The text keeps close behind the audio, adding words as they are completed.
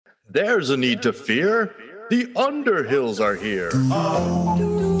There's a need to fear. The Underhills are here.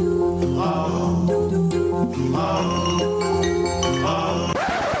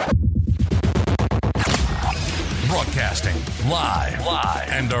 Broadcasting live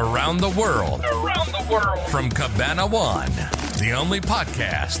and around the world. From Cabana One, the only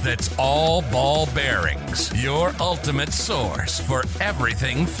podcast that's all ball bearings. Your ultimate source for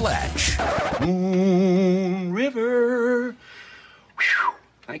everything Fletch. Moon River. Whew.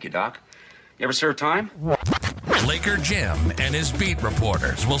 Thank you, Doc. You ever serve time? Laker Jim and his beat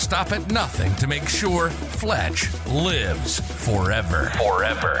reporters will stop at nothing to make sure Fletch lives forever.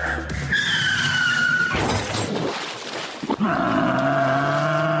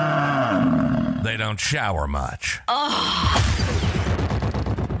 They don't shower much.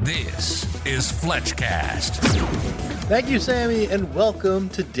 This is FletchCast. Thank you, Sammy, and welcome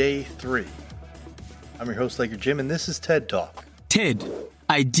to day 3. I'm your host, Laker Jim, and this is TED Talk. TED,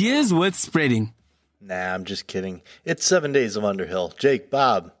 ideas worth spreading. Nah, I'm just kidding. It's 7 Days of Underhill. Jake,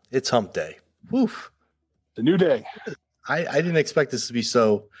 Bob, it's Humpday. Woof. The new day. I didn't expect this to be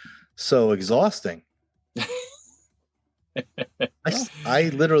so exhausting. I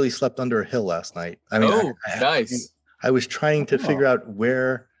literally slept under a hill last night. I mean, nice. I was trying to figure out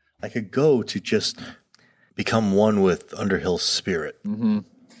where I could go to just become one with Underhill's spirit. Mm-hmm.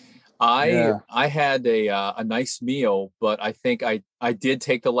 I had a nice meal, but I think I did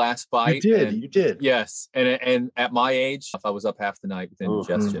take the last bite. You did. Yes, and at my age, I was up half the night with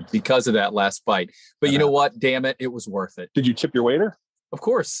indigestion because of that last bite. But you know what? Damn it, it was worth it. Did you tip your waiter? Of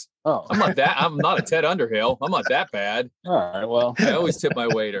course. Oh, I'm not a Ted Underhill. I'm not that bad. All right. Well, I always tip my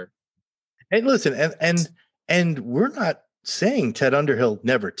waiter. Hey, listen, and we're not saying Ted Underhill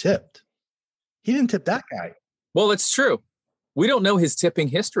never tipped. He didn't tip that guy. Well, it's true. We don't know his tipping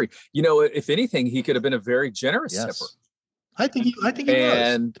history. You know, if anything, he could have been a very generous tipper. I think he was,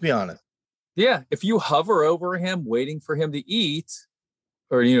 to be honest. Yeah, if you hover over him, waiting for him to eat,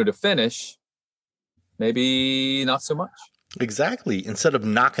 or to finish, maybe not so much. Exactly. Instead of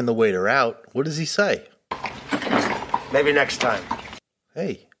knocking the waiter out, what does he say? Maybe next time.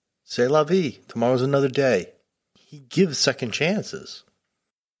 Hey, c'est la vie. Tomorrow's another day. He gives second chances.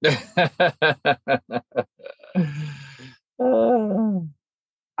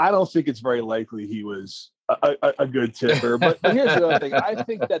 I don't think it's very likely he was a good tipper. But here's the other thing. I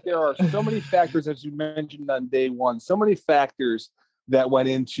think that there are so many factors, as you mentioned on day one, so many factors that went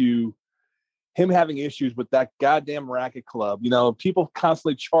into him having issues with that goddamn racket club. People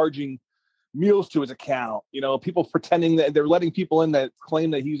constantly charging meals to his account. People pretending that they're letting people in that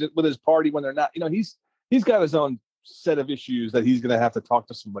claim that he's with his party when they're not. He's got his own set of issues that he's going to have to talk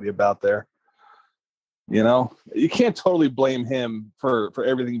to somebody about there. You can't totally blame him for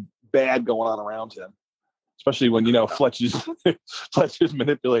everything bad going on around him, especially when, Fletch is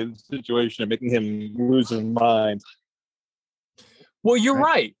manipulating the situation and making him lose his mind. Well, you're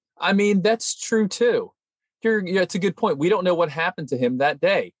right. I mean, that's true too. It's a good point. We don't know what happened to him that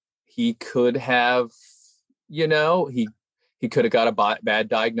day. He could have, he could have got a bad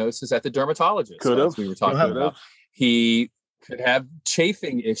diagnosis at the dermatologist. Could have. We were talking about. He could have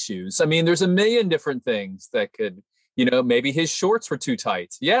chafing issues. I mean, there's a million different things that could, maybe his shorts were too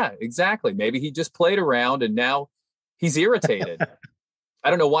tight. Yeah, exactly. Maybe he just played around and now he's irritated. I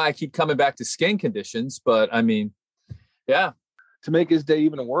don't know why I keep coming back to skin conditions, but I mean, yeah. To make his day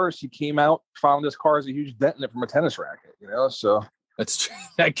even worse, he came out, found his car as a huge dent in it from a tennis racket, so. That's true.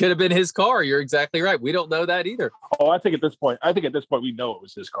 That could have been his car. You're exactly right. We don't know that either. Oh, I think at this point we know it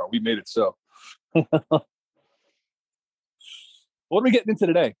was his car. We made it so. What are we getting into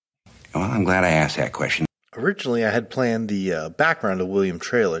today? Well, I'm glad I asked that question. Originally, I had planned the background of William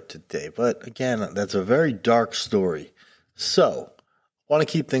Traylor today, but again, that's a very dark story. So, want to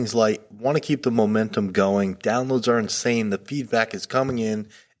keep things light, want to keep the momentum going. Downloads are insane. The feedback is coming in.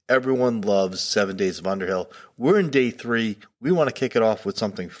 Everyone loves 7 Days of Underhill. We're in day 3. We want to kick it off with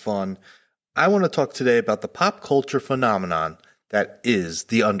something fun. I want to talk today about the pop culture phenomenon that is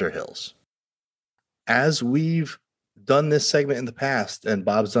the Underhills. As we've done this segment in the past, and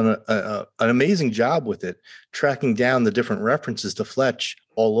Bob's done an amazing job with it, tracking down the different references to Fletch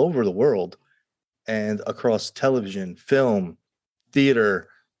all over the world and across television, film, theater,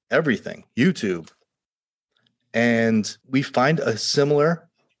 everything, YouTube. And we find a similar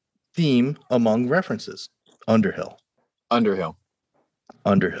theme among references. Underhill.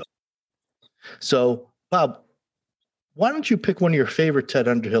 So, Bob, why don't you pick one of your favorite Ted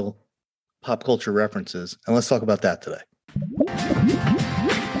Underhill pop culture references, and let's talk about that today.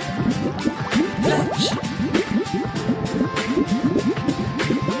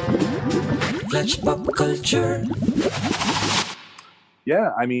 Fletch pop culture.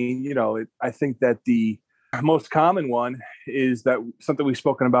 Yeah, I mean, I think that the most common one is that something we've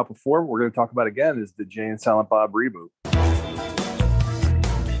spoken about before, we're going to talk about again, is the Jay and Silent Bob reboot.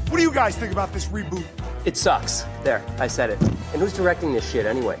 What do you guys think about this reboot? It sucks. There, I said it. And who's directing this shit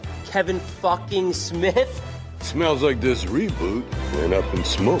anyway? Kevin fucking Smith? Smells like this reboot went up in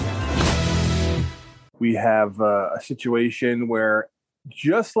smoke. We have a situation where,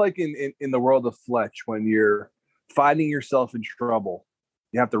 just like in the world of Fletch, when you're finding yourself in trouble,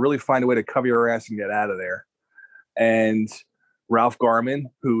 you have to really find a way to cover your ass and get out of there. And Ralph Garman,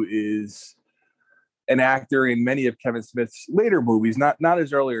 who is an actor in many of Kevin Smith's later movies, not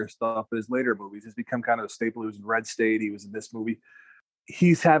his earlier stuff, but his later movies, has become kind of a staple. He was in Red State. He was in this movie.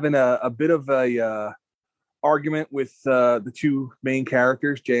 He's having a bit of a argument with the two main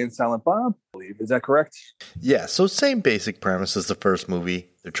characters, Jay and Silent Bob, I believe. Is that correct? Yeah, so same basic premise as the first movie.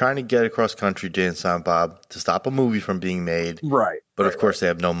 They're trying to get across country, Jay and Silent Bob, to stop a movie from being made. Right. But of course, they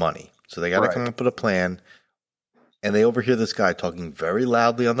have no money. So they got to come up with a plan. And they overhear this guy talking very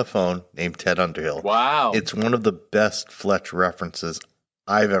loudly on the phone named Ted Underhill. Wow. It's one of the best Fletch references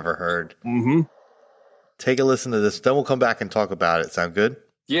I've ever heard. Mm-hmm. Take a listen to this. Then we'll come back and talk about it. Sound good?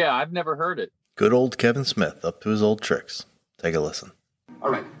 Yeah, I've never heard it. Good old Kevin Smith, up to his old tricks. Take a listen. All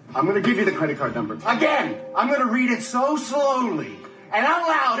right, I'm going to give you the credit card number. Again, I'm going to read it so slowly and out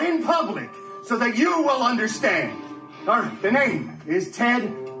loud in public so that you will understand. All right, the name is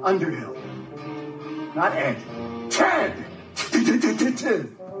Ted Underhill. Not Ed. Ted!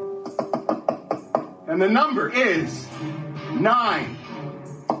 And the number is 9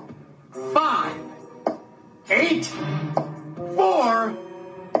 5 8 4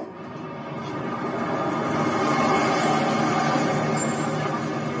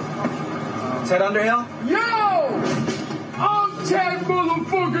 Ted Underhill? Yo! I'm Ted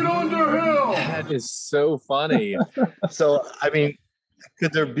motherfucking Underhill! That is so funny. So, I mean,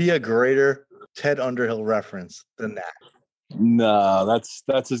 could there be a greater Ted Underhill reference than that? No, that's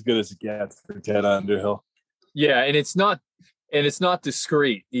as good as it gets for Ted Underhill. Yeah, and it's not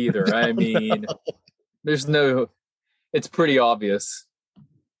discreet either. I mean, there's no, it's pretty obvious.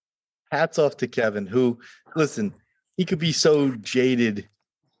 Hats off to Kevin, who, listen, he could be so jaded,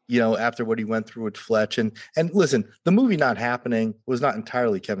 after what he went through with Fletch. And listen, the movie not happening was not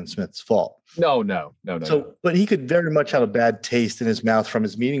entirely Kevin Smith's fault. No. So, but he could very much have a bad taste in his mouth from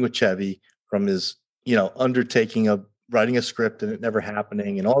his meeting with Chevy, from his, undertaking of writing a script and it never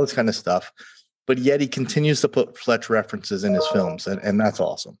happening and all this kind of stuff. But yet he continues to put Fletch references in his films. And that's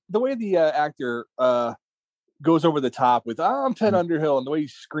awesome. The way the actor goes over the top with I'm Ted Underhill, and the way he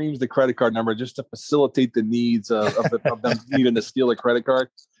screams the credit card number just to facilitate the needs of them needing to steal a credit card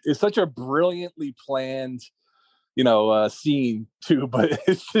is such a brilliantly planned, scene too. But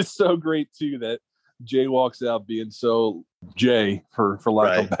it's just so great too that Jay walks out being so Jay, for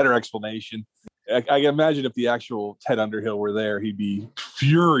lack of a better explanation. I can imagine if the actual Ted Underhill were there, he'd be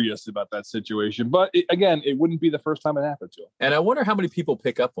furious about that situation. But it wouldn't be the first time it happened to him. And I wonder how many people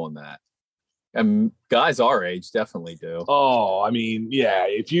pick up on that. And guys our age definitely do. Oh, I mean, yeah.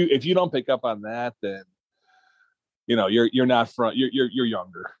 If you don't pick up on that, then you're not front. You're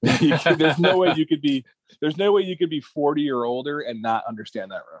younger. There's no way you could be 40 or older and not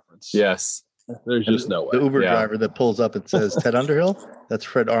understand that reference. Yes, there's just no way. The Uber driver that pulls up and says Ted Underhill, that's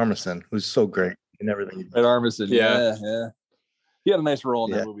Fred Armisen, who's so great in everything. Fred Armisen, yeah. He had a nice role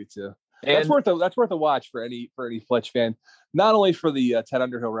in that movie too. And that's worth a watch for any Fletch fan. Not only for the Ted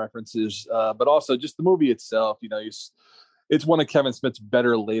Underhill references, but also just the movie itself. It's one of Kevin Smith's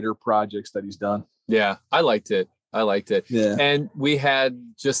better later projects that he's done. Yeah, I liked it. Yeah. And we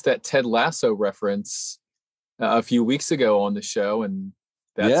had just that Ted Lasso reference a few weeks ago on the show, and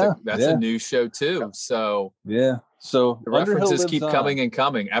that's a new show too. So so the references keep coming and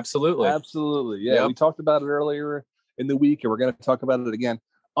coming. Absolutely. Yeah, Yep. We talked about it earlier in the week, and we're going to talk about it again.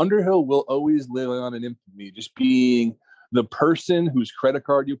 Underhill will always live on in infamy, just being the person whose credit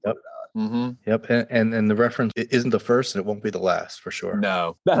card you put it on. Mm-hmm. Yep, and the reference isn't the first, and it won't be the last for sure.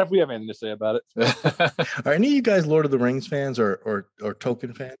 No, not if we have anything to say about it. Are any of you guys Lord of the Rings fans or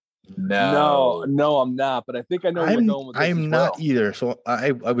Tolkien fans? No, I'm not. But I think I know where we're going with this. I'm not either. So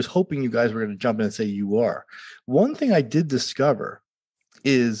I was hoping you guys were going to jump in and say you are. One thing I did discover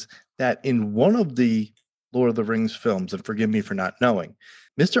is that in one of the Lord of the Rings films, and forgive me for not knowing,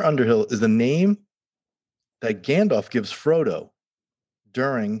 Mr. Underhill is the name that Gandalf gives Frodo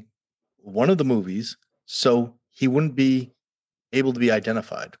during one of the movies, so he wouldn't be able to be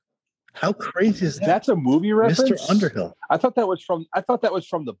identified. How crazy is that? That's a movie reference, Mr. Underhill. I thought that was from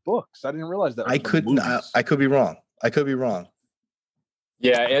the books. I didn't realize that. I could be wrong.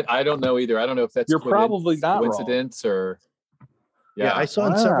 Yeah, I don't know either. I don't know if that's you're probably not coincidence wrong. or. Yeah, I saw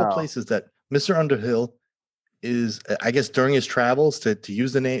in several places that Mr. Underhill is, I guess, during his travels to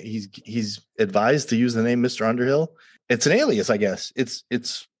use the name. He's advised to use the name Mr. Underhill. It's an alias, I guess. It's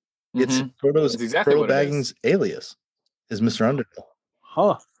Frodo's exactly Frodo Baggins' alias is Mr. Underhill.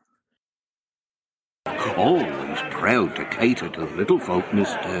 Huh. Always proud to cater to the little folk,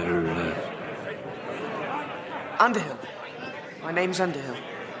 Mr. Underhill. My name's Underhill.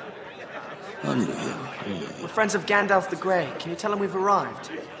 Underhill. We're friends of Gandalf the Grey. Can you tell him we've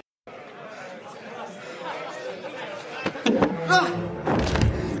arrived?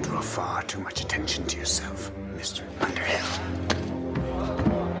 You draw far too much attention to yourself, Mr.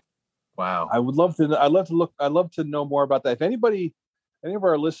 Underhill. Wow. I'd love to know more about that. If any of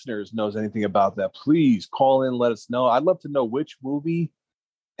our listeners knows anything about that, please call in, let us know. I'd love to know which movie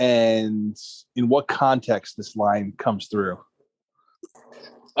and in what context this line comes through.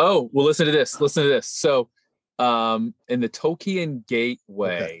 Oh, well, listen to this. So, in the Tolkien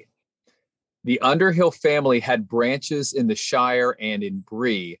Gateway, the Underhill family had branches in the Shire and in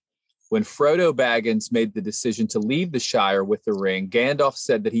Bree. When Frodo Baggins made the decision to leave the Shire with the ring, Gandalf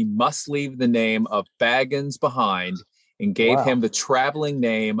said that he must leave the name of Baggins behind and gave him the traveling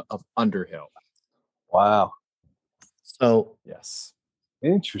name of Underhill. Wow. So, yes.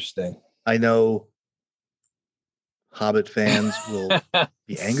 Interesting. I know Hobbit fans will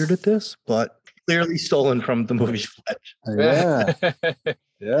be angered at this, but clearly stolen from the movie Fletch.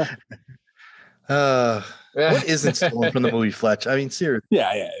 Yeah. Yeah. What isn't stolen from the movie Fletch? I mean, seriously.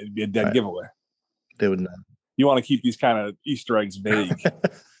 Yeah, it'd be a dead giveaway. They would not. You want to keep these kind of Easter eggs vague.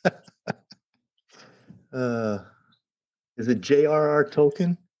 Is it J.R.R.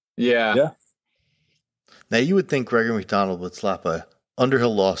 Tolkien? Yeah. Now, you would think Gregory McDonald would slap a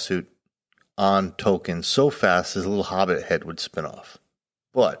Underhill lawsuit on Tolkien so fast his little hobbit head would spin off.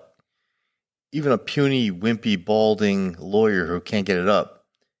 But even a puny, wimpy, balding lawyer who can't get it up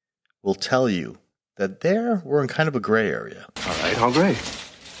will tell you that we're in kind of a gray area. All right, how gray?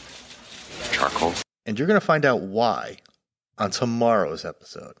 Charcoal. And you're going to find out why on tomorrow's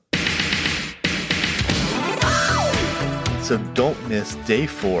episode. So don't miss day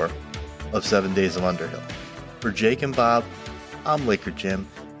 4 of 7 Days of Underhill. For Jake and Bob, I'm Laker Jim.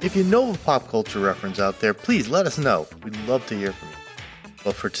 If you know of a pop culture reference out there, please let us know. We'd love to hear from you.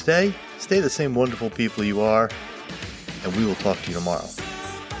 But for today, stay the same wonderful people you are, and we will talk to you tomorrow.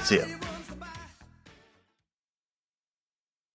 See ya.